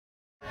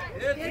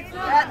it's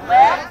not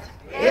left,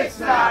 it's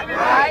not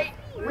right.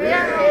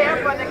 We're here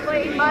for the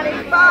clean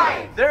money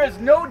fight. There is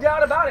no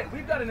doubt about it.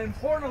 We've got an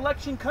important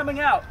election coming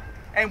out,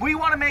 and we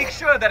want to make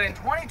sure that in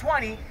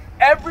 2020,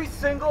 every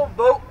single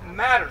vote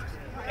matters.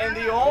 And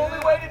the only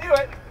way to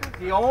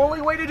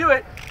do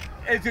it,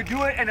 is to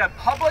do it in a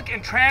public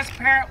and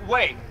transparent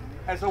way.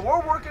 And so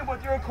we're working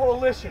with your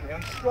coalition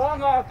and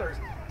strong authors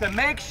to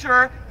make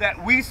sure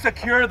that we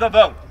secure the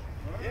vote.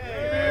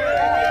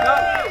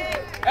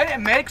 And it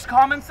makes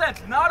common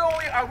sense. Not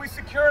only are we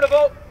securing a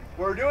vote,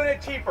 we're doing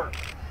it cheaper.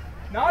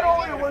 Not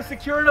only are we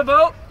securing a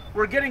vote,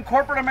 we're getting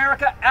corporate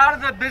America out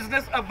of the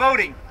business of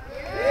voting.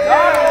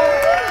 Not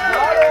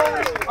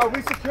only are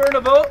we securing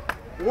a vote,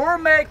 we're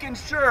making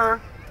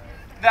sure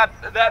that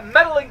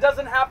meddling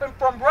doesn't happen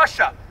from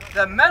Russia.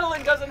 That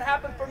meddling doesn't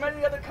happen from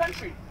any other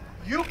country.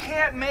 You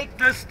can't make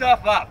this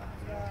stuff up.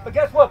 But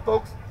guess what,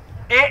 folks?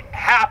 It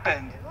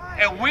happened.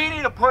 And we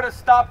need to put a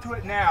stop to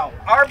it now.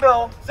 Our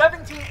bill,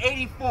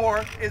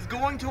 1784, is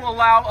going to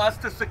allow us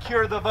to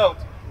secure the vote.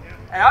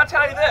 And I'll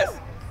tell you this,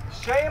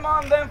 shame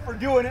on them for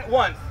doing it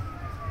once,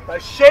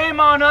 but shame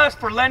on us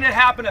for letting it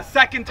happen a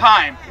second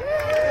time.